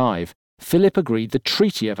 1435, Philip agreed the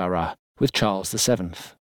Treaty of Arras with Charles VII.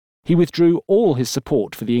 He withdrew all his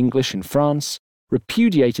support for the English in France,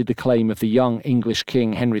 repudiated the claim of the young English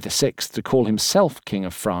king Henry VI to call himself King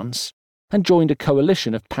of France, and joined a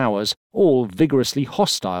coalition of powers all vigorously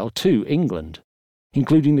hostile to England,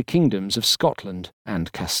 including the kingdoms of Scotland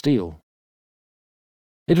and Castile.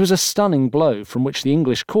 It was a stunning blow from which the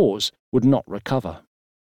English cause would not recover.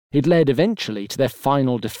 It led eventually to their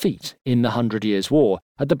final defeat in the 100 Years' War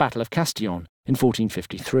at the Battle of Castillon in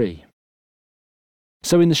 1453.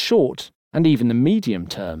 So in the short and even the medium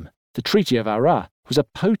term, the Treaty of Arras was a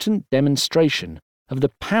potent demonstration of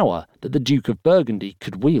the power that the Duke of Burgundy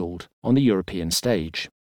could wield on the European stage.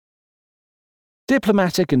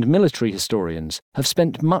 Diplomatic and military historians have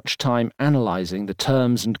spent much time analysing the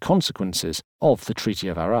terms and consequences of the Treaty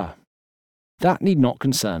of Arras. That need not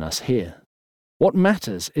concern us here. What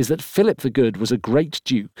matters is that Philip the Good was a great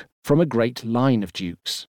duke from a great line of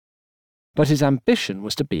dukes. But his ambition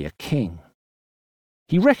was to be a king.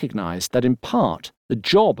 He recognised that in part the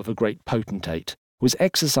job of a great potentate was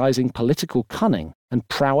exercising political cunning and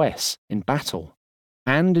prowess in battle,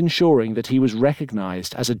 and ensuring that he was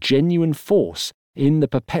recognised as a genuine force in the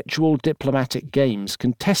perpetual diplomatic games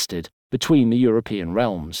contested between the European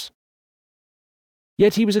realms.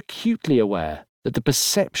 Yet he was acutely aware that the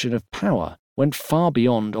perception of power went far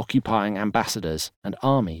beyond occupying ambassadors and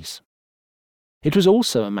armies. It was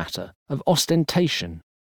also a matter of ostentation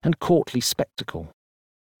and courtly spectacle.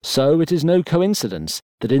 So it is no coincidence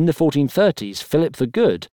that in the 1430s Philip the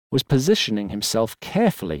Good was positioning himself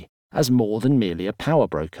carefully as more than merely a power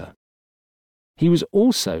broker. He was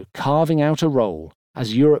also carving out a role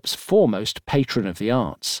as Europe's foremost patron of the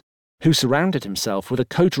arts, who surrounded himself with a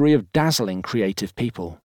coterie of dazzling creative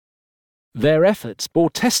people. Their efforts bore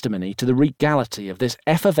testimony to the regality of this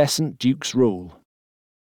effervescent duke's rule.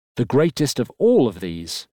 The greatest of all of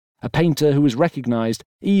these, a painter who was recognised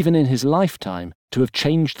even in his lifetime to have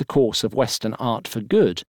changed the course of Western art for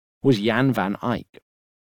good, was Jan van Eyck.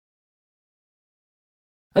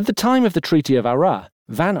 At the time of the Treaty of Arras,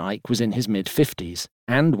 Van Eyck was in his mid-50s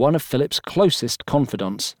and one of Philip's closest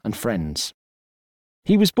confidants and friends.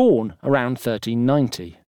 He was born around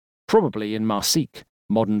 1390, probably in Marsic,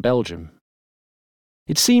 modern Belgium.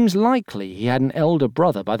 It seems likely he had an elder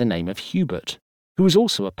brother by the name of Hubert, who was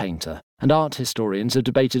also a painter, and art historians have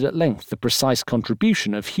debated at length the precise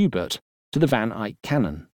contribution of Hubert to the Van Eyck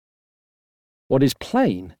canon. What is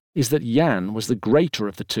plain is that Jan was the greater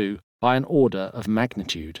of the two by an order of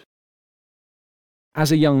magnitude.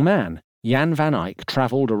 As a young man, Jan van Eyck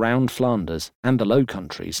travelled around Flanders and the Low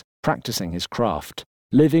Countries, practising his craft,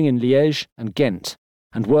 living in Liège and Ghent,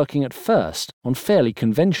 and working at first on fairly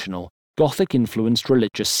conventional, Gothic-influenced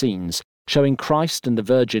religious scenes, showing Christ and the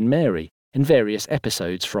Virgin Mary in various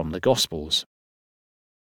episodes from the Gospels.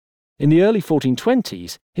 In the early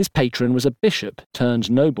 1420s, his patron was a bishop turned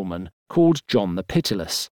nobleman called John the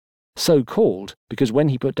Pitiless, so called because when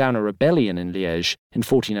he put down a rebellion in Liège in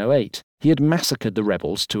 1408, he had massacred the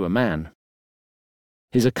rebels to a man.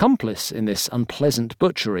 His accomplice in this unpleasant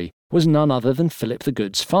butchery was none other than Philip the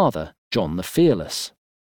Good's father, John the Fearless.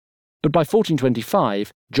 But by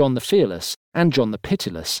 1425, John the Fearless and John the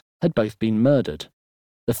Pitiless had both been murdered.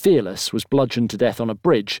 The Fearless was bludgeoned to death on a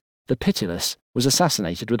bridge, the Pitiless was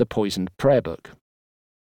assassinated with a poisoned prayer book.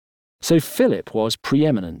 So Philip was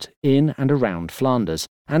preeminent in and around Flanders,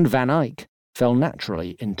 and Van Eyck fell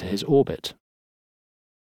naturally into his orbit.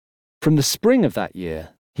 From the spring of that year,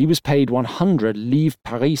 he was paid 100 livres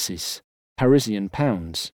parisis, Parisian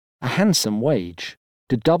pounds, a handsome wage,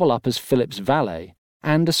 to double up as Philip's valet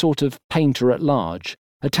and a sort of painter at large,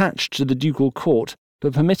 attached to the ducal court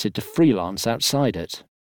but permitted to freelance outside it.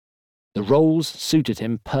 The roles suited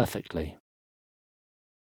him perfectly.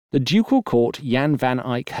 The ducal court Jan van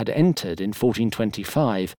Eyck had entered in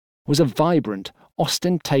 1425 was a vibrant,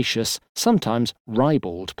 ostentatious, sometimes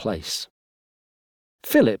ribald place.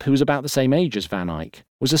 Philip, who was about the same age as Van Eyck,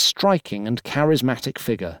 was a striking and charismatic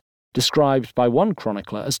figure, described by one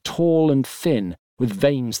chronicler as tall and thin, with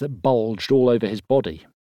veins that bulged all over his body.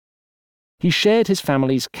 He shared his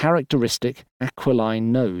family's characteristic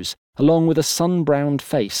aquiline nose, along with a sun-browned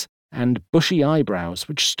face and bushy eyebrows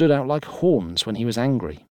which stood out like horns when he was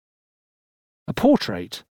angry. A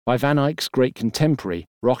portrait, by Van Eyck's great contemporary,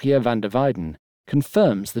 Rogier van der Weyden,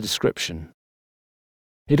 confirms the description.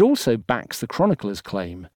 It also backs the chronicler's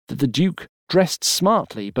claim that the Duke dressed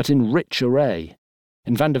smartly but in rich array.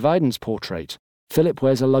 In van der Weyden's portrait, Philip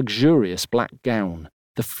wears a luxurious black gown,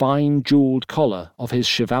 the fine jewelled collar of his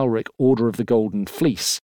chivalric Order of the Golden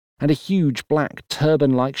Fleece, and a huge black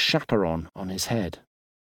turban-like chaperon on his head.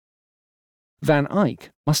 Van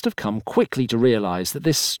Eyck must have come quickly to realise that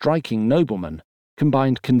this striking nobleman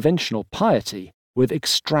combined conventional piety with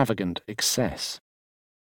extravagant excess.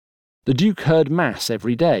 The Duke heard Mass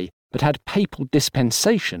every day, but had papal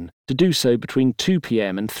dispensation to do so between 2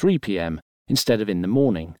 p.m. and 3 p.m. instead of in the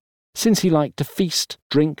morning, since he liked to feast,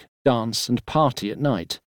 drink, dance and party at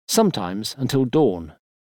night, sometimes until dawn,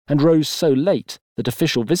 and rose so late that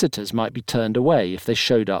official visitors might be turned away if they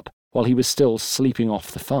showed up while he was still sleeping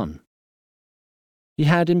off the fun. He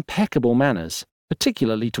had impeccable manners,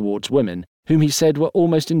 particularly towards women, whom he said were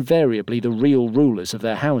almost invariably the real rulers of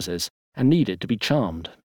their houses and needed to be charmed.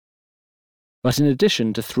 But in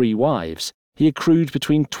addition to 3 wives, he accrued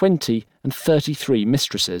between 20 and 33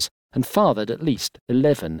 mistresses and fathered at least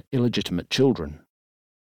 11 illegitimate children.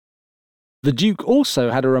 The Duke also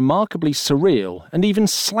had a remarkably surreal and even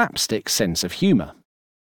slapstick sense of humour.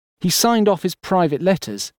 He signed off his private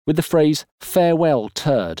letters with the phrase, "Farewell,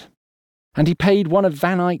 turd," and he paid one of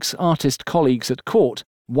Van Eyck's artist colleagues at court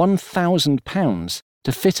 £1,000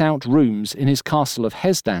 to fit out rooms in his castle of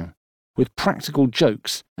Hesdin with practical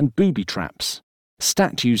jokes and booby traps,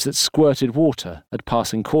 statues that squirted water at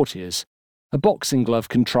passing courtiers, a boxing glove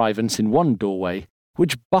contrivance in one doorway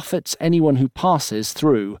which buffets anyone who passes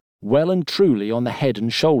through well and truly on the head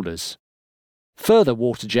and shoulders, further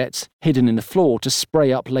water jets hidden in the floor to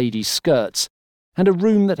spray up ladies' skirts, and a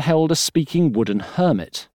room that held a speaking wooden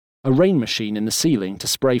hermit, a rain machine in the ceiling to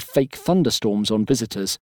spray fake thunderstorms on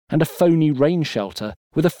visitors, and a phony rain shelter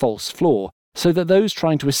with a false floor so that those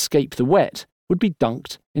trying to escape the wet would be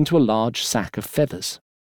dunked into a large sack of feathers.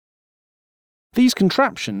 These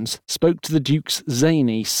contraptions spoke to the Duke's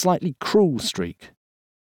zany, slightly cruel streak,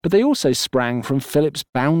 but they also sprang from Philip's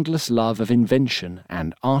boundless love of invention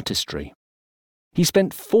and artistry. He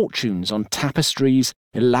spent fortunes on tapestries,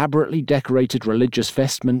 elaborately decorated religious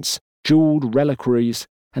vestments, jewelled reliquaries,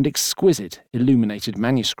 and exquisite illuminated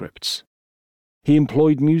manuscripts. He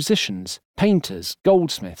employed musicians, painters,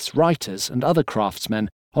 goldsmiths, writers, and other craftsmen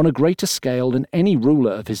on a greater scale than any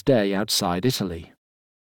ruler of his day outside Italy.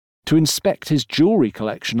 To inspect his jewellery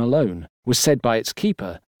collection alone was said by its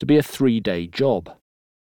keeper to be a 3-day job.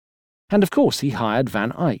 And of course he hired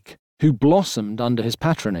Van Eyck, who blossomed under his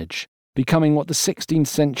patronage, becoming what the 16th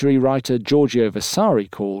century writer Giorgio Vasari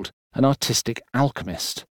called an artistic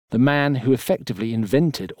alchemist, the man who effectively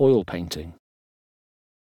invented oil painting.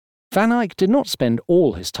 Van Eyck did not spend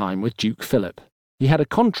all his time with Duke Philip. He had a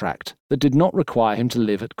contract that did not require him to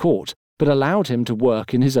live at court, but allowed him to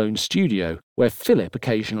work in his own studio, where Philip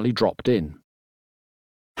occasionally dropped in.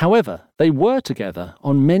 However, they were together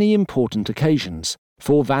on many important occasions,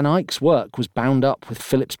 for Van Eyck's work was bound up with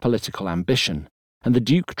Philip's political ambition, and the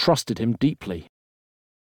Duke trusted him deeply.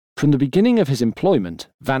 From the beginning of his employment,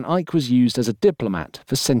 Van Eyck was used as a diplomat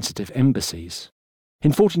for sensitive embassies. In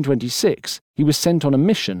 1426, he was sent on a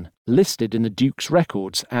mission listed in the Duke's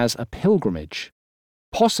records as a pilgrimage,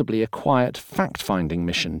 possibly a quiet fact-finding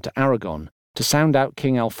mission to Aragon to sound out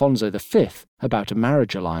King Alfonso V about a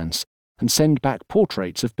marriage alliance and send back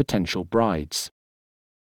portraits of potential brides.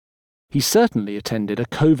 He certainly attended a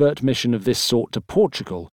covert mission of this sort to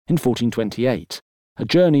Portugal in 1428, a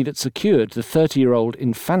journey that secured the 30-year-old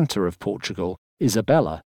Infanta of Portugal,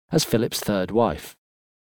 Isabella, as Philip's 3rd wife.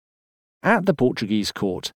 At the Portuguese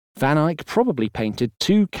court, Van Eyck probably painted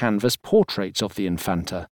 2 canvas portraits of the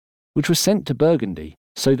Infanta, which were sent to Burgundy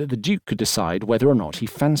so that the Duke could decide whether or not he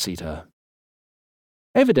fancied her.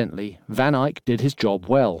 Evidently, Van Eyck did his job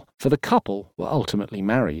well, for the couple were ultimately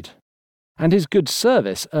married, and his good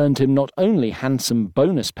service earned him not only handsome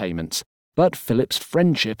bonus payments, but Philip's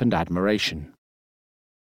friendship and admiration.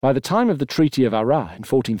 By the time of the Treaty of Arras in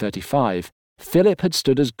 1435, Philip had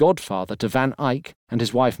stood as godfather to Van Eyck and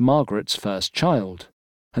his wife Margaret's first child,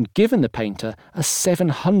 and given the painter a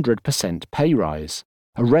 700% pay rise,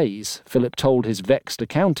 a raise, Philip told his vexed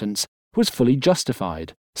accountants, was fully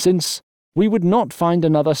justified, since we would not find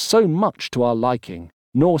another so much to our liking,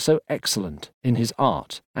 nor so excellent in his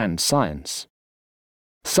art and science.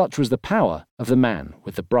 Such was the power of the man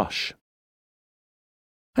with the brush.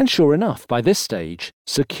 And sure enough, by this stage,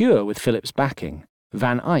 secure with Philip's backing,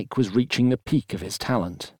 Van Eyck was reaching the peak of his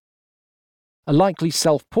talent. A likely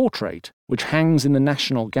self-portrait, which hangs in the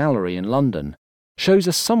National Gallery in London, shows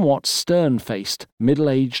a somewhat stern-faced,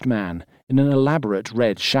 middle-aged man in an elaborate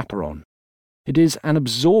red chaperon. It is an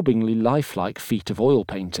absorbingly lifelike feat of oil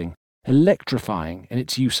painting, electrifying in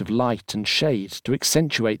its use of light and shade to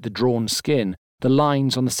accentuate the drawn skin, the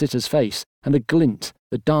lines on the sitter's face, and the glint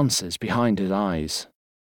that dances behind his eyes.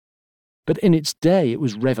 But in its day it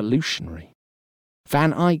was revolutionary.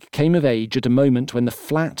 Van Eyck came of age at a moment when the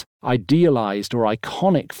flat, idealized or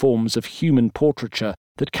iconic forms of human portraiture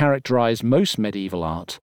that characterized most medieval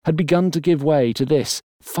art had begun to give way to this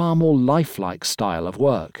far more lifelike style of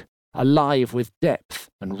work, alive with depth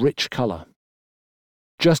and rich colour.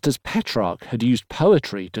 Just as Petrarch had used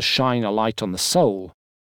poetry to shine a light on the soul,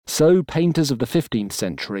 so painters of the 15th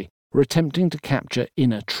century were attempting to capture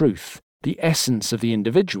inner truth, the essence of the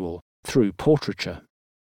individual, through portraiture.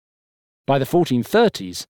 By the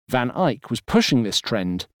 1430s, Van Eyck was pushing this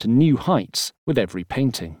trend to new heights with every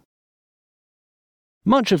painting.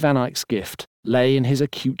 Much of Van Eyck's gift lay in his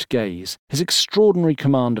acute gaze, his extraordinary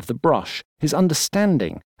command of the brush, his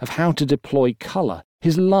understanding of how to deploy colour,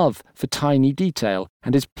 his love for tiny detail,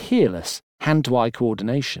 and his peerless hand-to-eye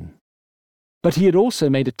coordination. But he had also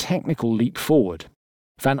made a technical leap forward.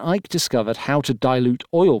 Van Eyck discovered how to dilute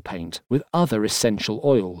oil paint with other essential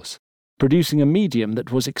oils, producing a medium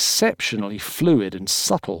that was exceptionally fluid and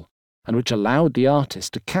subtle, and which allowed the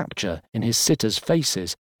artist to capture in his sitters'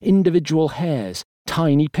 faces individual hairs,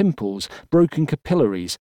 tiny pimples, broken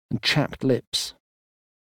capillaries, and chapped lips.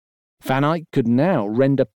 Van Eyck could now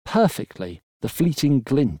render perfectly the fleeting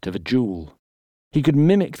glint of a jewel. He could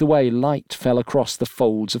mimic the way light fell across the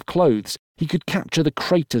folds of clothes. He could capture the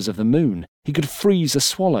craters of the moon. He could freeze a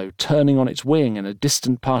swallow turning on its wing in a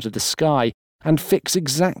distant part of the sky, and fix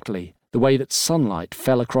exactly the way that sunlight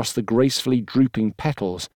fell across the gracefully drooping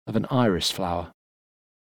petals of an iris flower.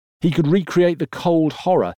 He could recreate the cold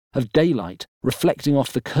horror of daylight reflecting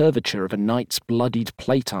off the curvature of a knight's bloodied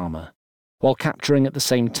plate armour, while capturing at the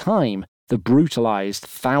same time the brutalized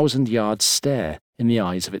 1,000-yard stare in the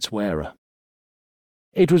eyes of its wearer.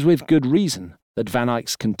 It was with good reason that Van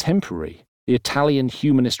Eyck's contemporary, the Italian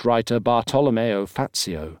humanist writer Bartolomeo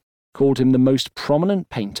Fazio, called him the most prominent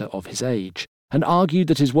painter of his age, and argued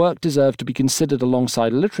that his work deserved to be considered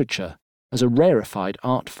alongside literature as a rarefied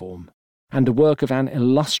art form, and a work of an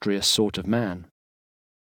illustrious sort of man.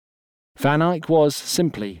 Van Eyck was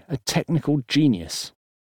simply a technical genius,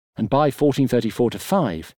 and by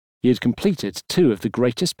 1434-5 he had completed two of the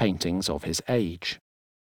greatest paintings of his age.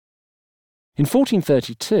 In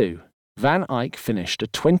 1432, Van Eyck finished a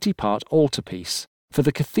 20-part altarpiece for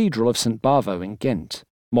the Cathedral of St. Bavo in Ghent,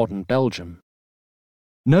 modern Belgium.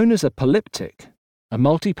 Known as a polyptych, a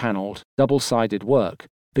multi-panelled, double-sided work,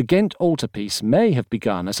 the Ghent altarpiece may have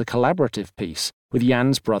begun as a collaborative piece with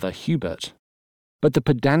Jan's brother Hubert. But the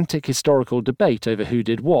pedantic historical debate over who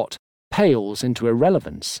did what pales into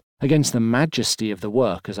irrelevance against the majesty of the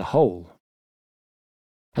work as a whole.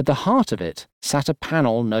 At the heart of it sat a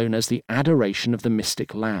panel known as the Adoration of the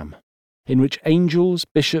Mystic Lamb, in which angels,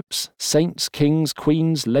 bishops, saints, kings,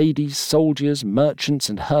 queens, ladies, soldiers, merchants,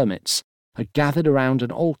 and hermits are gathered around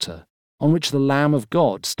an altar on which the Lamb of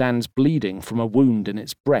God stands bleeding from a wound in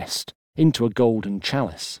its breast into a golden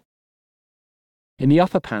chalice. In the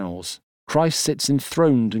upper panels, Christ sits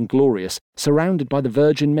enthroned and glorious, surrounded by the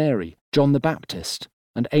Virgin Mary, John the Baptist,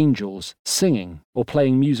 and angels singing or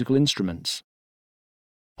playing musical instruments.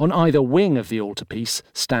 On either wing of the altarpiece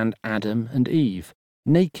stand Adam and Eve,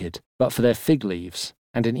 naked but for their fig leaves,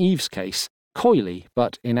 and in Eve's case, coyly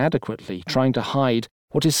but inadequately trying to hide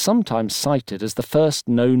what is sometimes cited as the first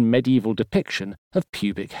known medieval depiction of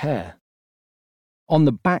pubic hair. On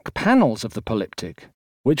the back panels of the polyptych,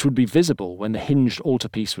 which would be visible when the hinged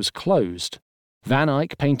altarpiece was closed, Van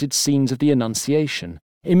Eyck painted scenes of the Annunciation,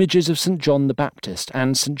 images of St. John the Baptist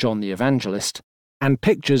and St. John the Evangelist, and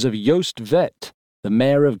pictures of Joost Vet, the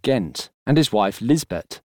mayor of Ghent, and his wife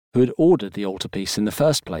Lisbeth, who had ordered the altarpiece in the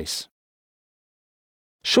first place.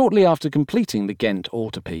 Shortly after completing the Ghent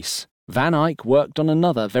altarpiece, Van Eyck worked on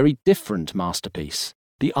another very different masterpiece,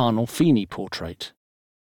 the Arnolfini portrait.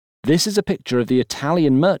 This is a picture of the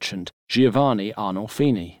Italian merchant Giovanni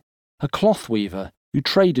Arnolfini, a cloth weaver who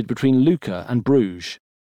traded between Lucca and Bruges,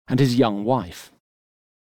 and his young wife.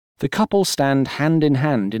 The couple stand hand in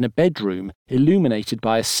hand in a bedroom illuminated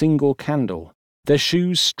by a single candle, their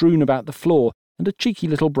shoes strewn about the floor and a cheeky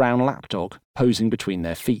little brown lapdog posing between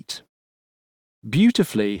their feet.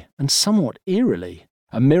 Beautifully and somewhat eerily,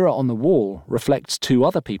 a mirror on the wall reflects two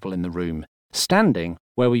other people in the room, standing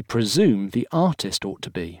where we presume the artist ought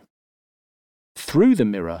to be. Through the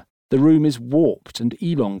mirror, the room is warped and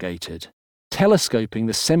elongated, telescoping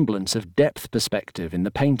the semblance of depth perspective in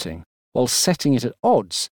the painting, while setting it at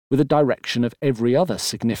odds with the direction of every other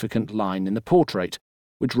significant line in the portrait,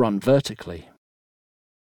 which run vertically.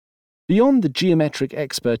 Beyond the geometric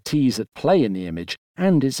expertise at play in the image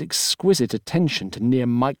and its exquisite attention to near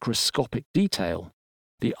microscopic detail,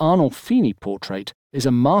 the Arnolfini portrait is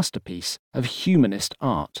a masterpiece of humanist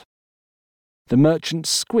art. The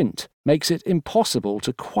merchant's squint makes it impossible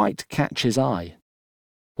to quite catch his eye,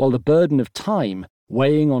 while the burden of time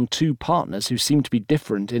weighing on two partners who seem to be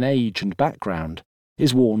different in age and background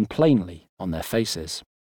is worn plainly on their faces.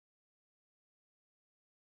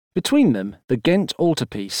 Between them, the Ghent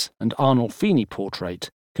altarpiece and Arnolfini portrait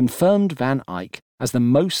confirmed Van Eyck as the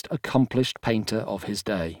most accomplished painter of his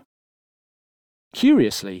day.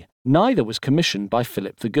 Curiously, neither was commissioned by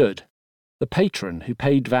Philip the Good, the patron who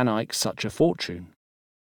paid Van Eyck such a fortune.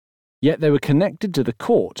 Yet they were connected to the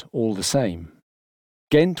court all the same.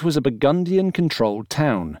 Ghent was a Burgundian-controlled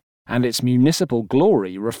town, and its municipal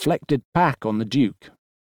glory reflected back on the Duke.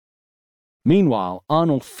 Meanwhile,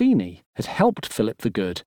 Arnolfini had helped Philip the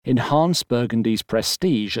Good enhance Burgundy's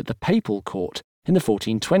prestige at the papal court in the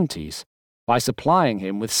 1420s by supplying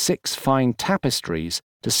him with 6 fine tapestries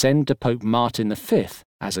to send to Pope Martin V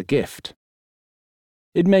as a gift.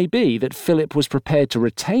 It may be that Philip was prepared to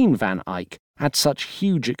retain Van Eyck at such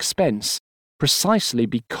huge expense precisely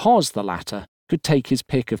because the latter could take his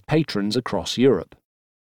pick of patrons across Europe.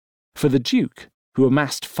 For the Duke, who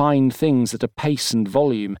amassed fine things at a pace and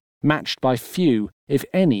volume matched by few, if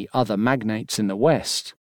any, other magnates in the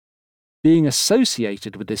West, being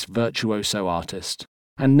associated with this virtuoso artist,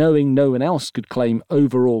 and knowing no one else could claim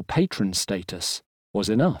overall patron status, was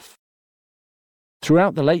enough.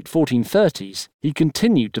 Throughout the late 1430s, he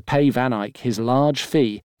continued to pay Van Eyck his large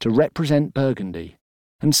fee to represent Burgundy,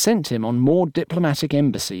 and sent him on more diplomatic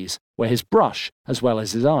embassies where his brush, as well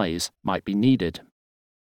as his eyes, might be needed.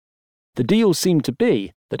 The deal seemed to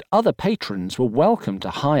be that other patrons were welcome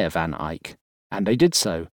to hire Van Eyck, and they did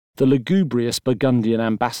so. The lugubrious Burgundian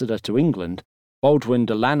ambassador to England, Baldwin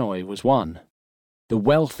de Lannoy, was one. The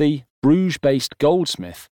wealthy, Bruges-based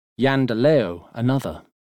goldsmith, Jan de Leo, another.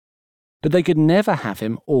 But they could never have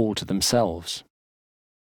him all to themselves.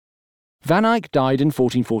 Van Eyck died in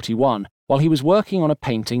 1441 while he was working on a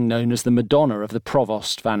painting known as the Madonna of the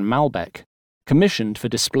Provost van Malbec, commissioned for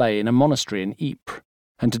display in a monastery in Ypres,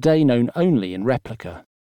 and today known only in replica.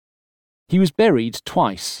 He was buried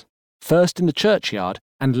twice, first in the churchyard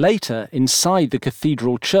and later inside the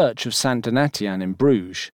cathedral church of Saint Donatien in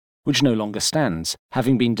Bruges, which no longer stands,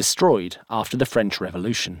 having been destroyed after the French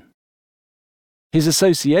Revolution. His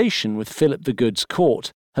association with Philip the Good's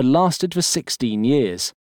court had lasted for 16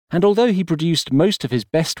 years, and although he produced most of his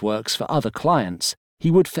best works for other clients,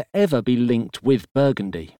 he would forever be linked with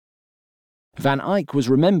Burgundy. Van Eyck was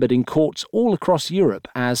remembered in courts all across Europe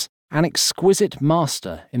as an exquisite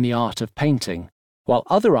master in the art of painting, while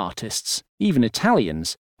other artists, even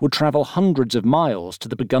Italians, would travel hundreds of miles to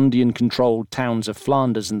the Burgundian-controlled towns of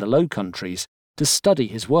Flanders and the Low Countries to study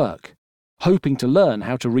his work, hoping to learn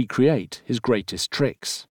how to recreate his greatest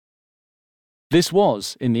tricks. This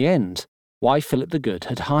was, in the end, why Philip the Good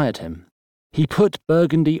had hired him. He put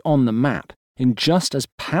Burgundy on the map in just as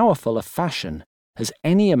powerful a fashion as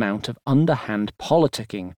any amount of underhand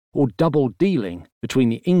politicking or double-dealing between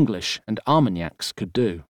the English and Armagnacs could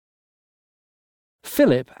do.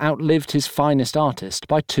 Philip outlived his finest artist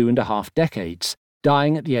by 2.5 decades,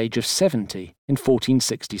 dying at the age of 70 in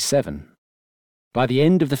 1467. By the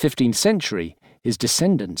end of the 15th century, his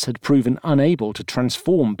descendants had proven unable to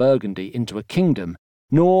transform Burgundy into a kingdom,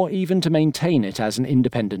 nor even to maintain it as an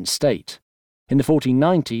independent state. In the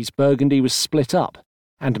 1490s, Burgundy was split up,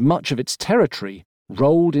 and much of its territory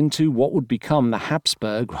rolled into what would become the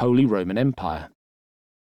Habsburg Holy Roman Empire.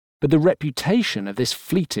 But the reputation of this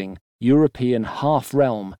fleeting European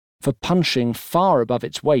half-realm for punching far above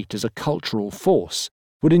its weight as a cultural force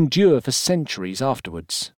would endure for centuries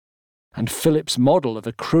afterwards, and Philip's model of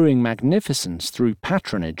accruing magnificence through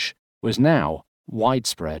patronage was now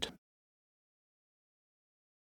widespread.